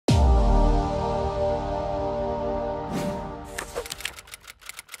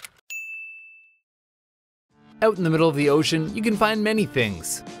Out in the middle of the ocean, you can find many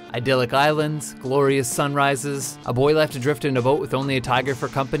things. Idyllic islands, glorious sunrises, a boy left adrift in a boat with only a tiger for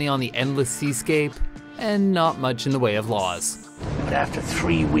company on the endless seascape, and not much in the way of laws. But after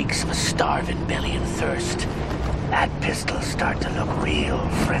 3 weeks of starving belly and thirst, that pistol start to look real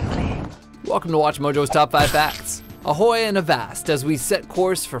friendly. Welcome to WatchMojo's Top 5 Facts. Ahoy and avast as we set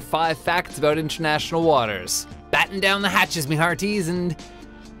course for 5 facts about international waters. Batten down the hatches, me hearties, and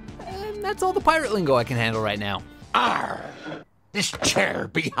that's all the pirate lingo I can handle right now. Arr! This chair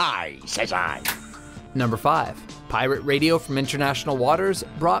be high, says I. Number 5. Pirate radio from international waters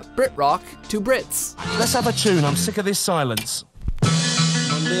brought Brit rock to Brits. Let's have a tune, I'm sick of this silence.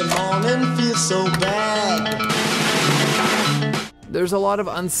 Monday morning feels so bad. There's a lot of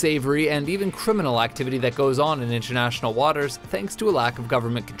unsavory and even criminal activity that goes on in international waters thanks to a lack of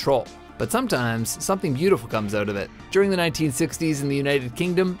government control. But sometimes, something beautiful comes out of it. During the 1960s in the United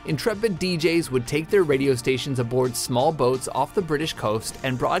Kingdom, intrepid DJs would take their radio stations aboard small boats off the British coast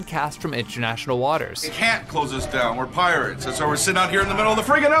and broadcast from international waters. You can't close us down, we're pirates. That's why we're sitting out here in the middle of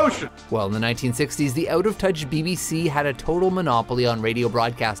the friggin' ocean. Well, in the 1960s, the out-of-touch BBC had a total monopoly on radio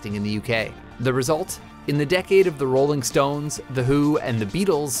broadcasting in the UK. The result? In the decade of the Rolling Stones, The Who, and The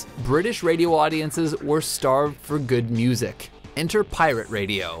Beatles, British radio audiences were starved for good music. Enter pirate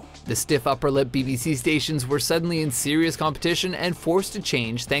radio. The stiff upper-lip BBC stations were suddenly in serious competition and forced to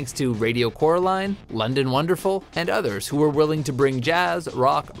change thanks to Radio Coraline, London Wonderful, and others who were willing to bring jazz,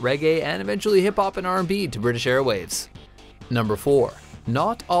 rock, reggae, and eventually hip-hop and R&B to British airwaves. Number 4.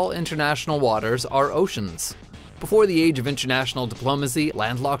 Not all international waters are oceans. Before the age of international diplomacy,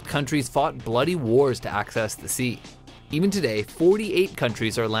 landlocked countries fought bloody wars to access the sea. Even today, 48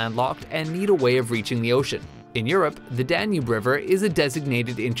 countries are landlocked and need a way of reaching the ocean. In Europe, the Danube River is a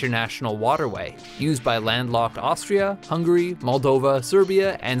designated international waterway, used by landlocked Austria, Hungary, Moldova,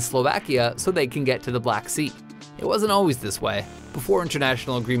 Serbia, and Slovakia so they can get to the Black Sea. It wasn't always this way. Before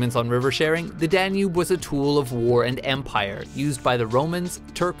international agreements on river sharing, the Danube was a tool of war and empire, used by the Romans,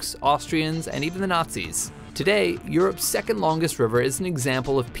 Turks, Austrians, and even the Nazis. Today, Europe's second longest river is an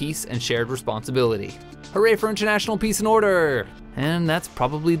example of peace and shared responsibility. Hooray for international peace and order! And that's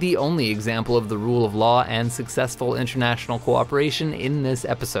probably the only example of the rule of law and successful international cooperation in this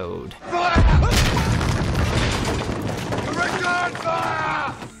episode.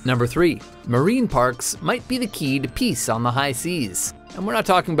 Number 3. Marine parks might be the key to peace on the high seas. And we're not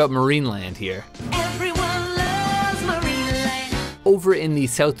talking about Marineland here. Over in the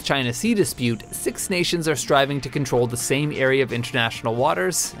South China Sea dispute, 6 nations are striving to control the same area of international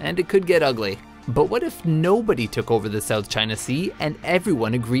waters, and it could get ugly. But what if nobody took over the South China Sea and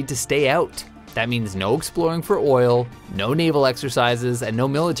everyone agreed to stay out? That means no exploring for oil, no naval exercises, and no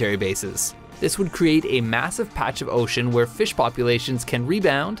military bases. This would create a massive patch of ocean where fish populations can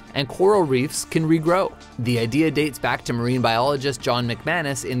rebound and coral reefs can regrow. The idea dates back to marine biologist John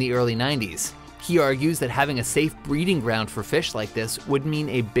McManus in the early 90s. He argues that having a safe breeding ground for fish like this would mean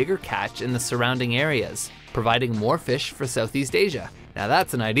a bigger catch in the surrounding areas, providing more fish for Southeast Asia. Now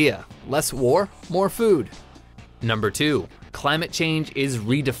that's an idea. Less war, more food. Number 2. Climate change is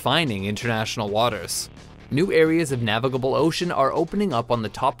redefining international waters. New areas of navigable ocean are opening up on the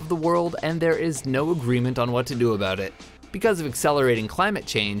top of the world, and there is no agreement on what to do about it. Because of accelerating climate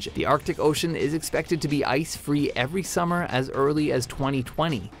change, the Arctic Ocean is expected to be ice-free every summer as early as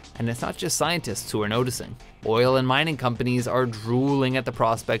 2020. And it's not just scientists who are noticing. Oil and mining companies are drooling at the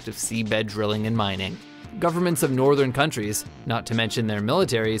prospect of seabed drilling and mining. Governments of northern countries, not to mention their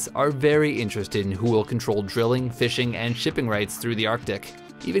militaries, are very interested in who will control drilling, fishing, and shipping rights through the Arctic.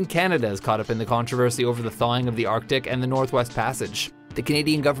 Even Canada is caught up in the controversy over the thawing of the Arctic and the Northwest Passage. The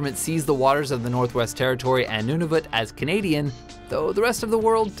Canadian government sees the waters of the Northwest Territory and Nunavut as Canadian, though the rest of the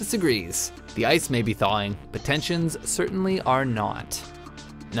world disagrees. The ice may be thawing, but tensions certainly are not.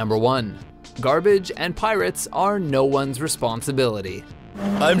 Number 1. Garbage and pirates are no one's responsibility.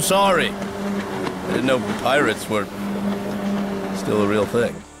 I'm sorry. I didn't know pirates were still a real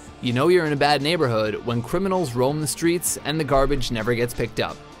thing. You know you're in a bad neighborhood when criminals roam the streets and the garbage never gets picked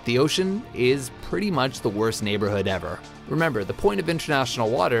up. The ocean is pretty much the worst neighborhood ever. Remember, the point of international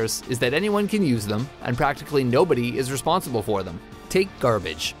waters is that anyone can use them and practically nobody is responsible for them. Take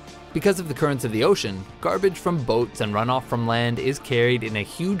garbage. Because of the currents of the ocean, garbage from boats and runoff from land is carried in a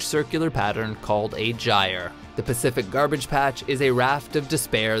huge circular pattern called a gyre. The Pacific Garbage Patch is a raft of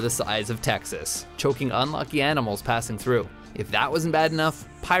despair the size of Texas, choking unlucky animals passing through. If that wasn't bad enough,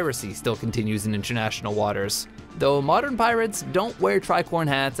 piracy still continues in international waters. Though modern pirates don't wear tricorn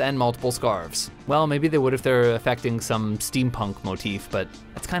hats and multiple scarves. Well, maybe they would if they're affecting some steampunk motif, but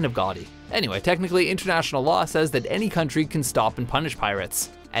that's kind of gaudy. Anyway, technically international law says that any country can stop and punish pirates,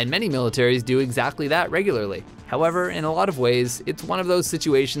 and many militaries do exactly that regularly. However, in a lot of ways, it's one of those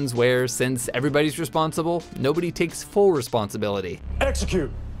situations where, since everybody's responsible, nobody takes full responsibility.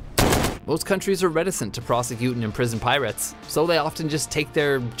 Execute! Most countries are reticent to prosecute and imprison pirates, so they often just take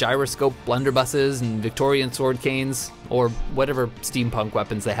their gyroscope blunderbusses and Victorian sword canes, or whatever steampunk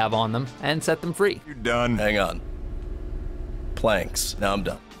weapons they have on them, and set them free. You done? Hang on. Planks. Now I'm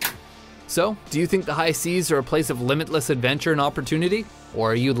done. So, do you think the high seas are a place of limitless adventure and opportunity?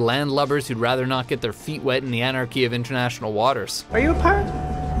 Or are you the landlubbers who'd rather not get their feet wet in the anarchy of international waters? Are you a pirate?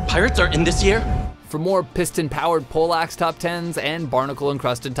 Pirates are in this year? For more piston-powered poleaxe top 10s and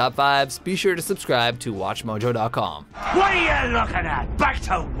barnacle-encrusted top 5s, be sure to subscribe to WatchMojo.com. What are you looking at? Back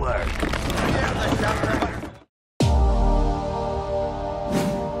to work!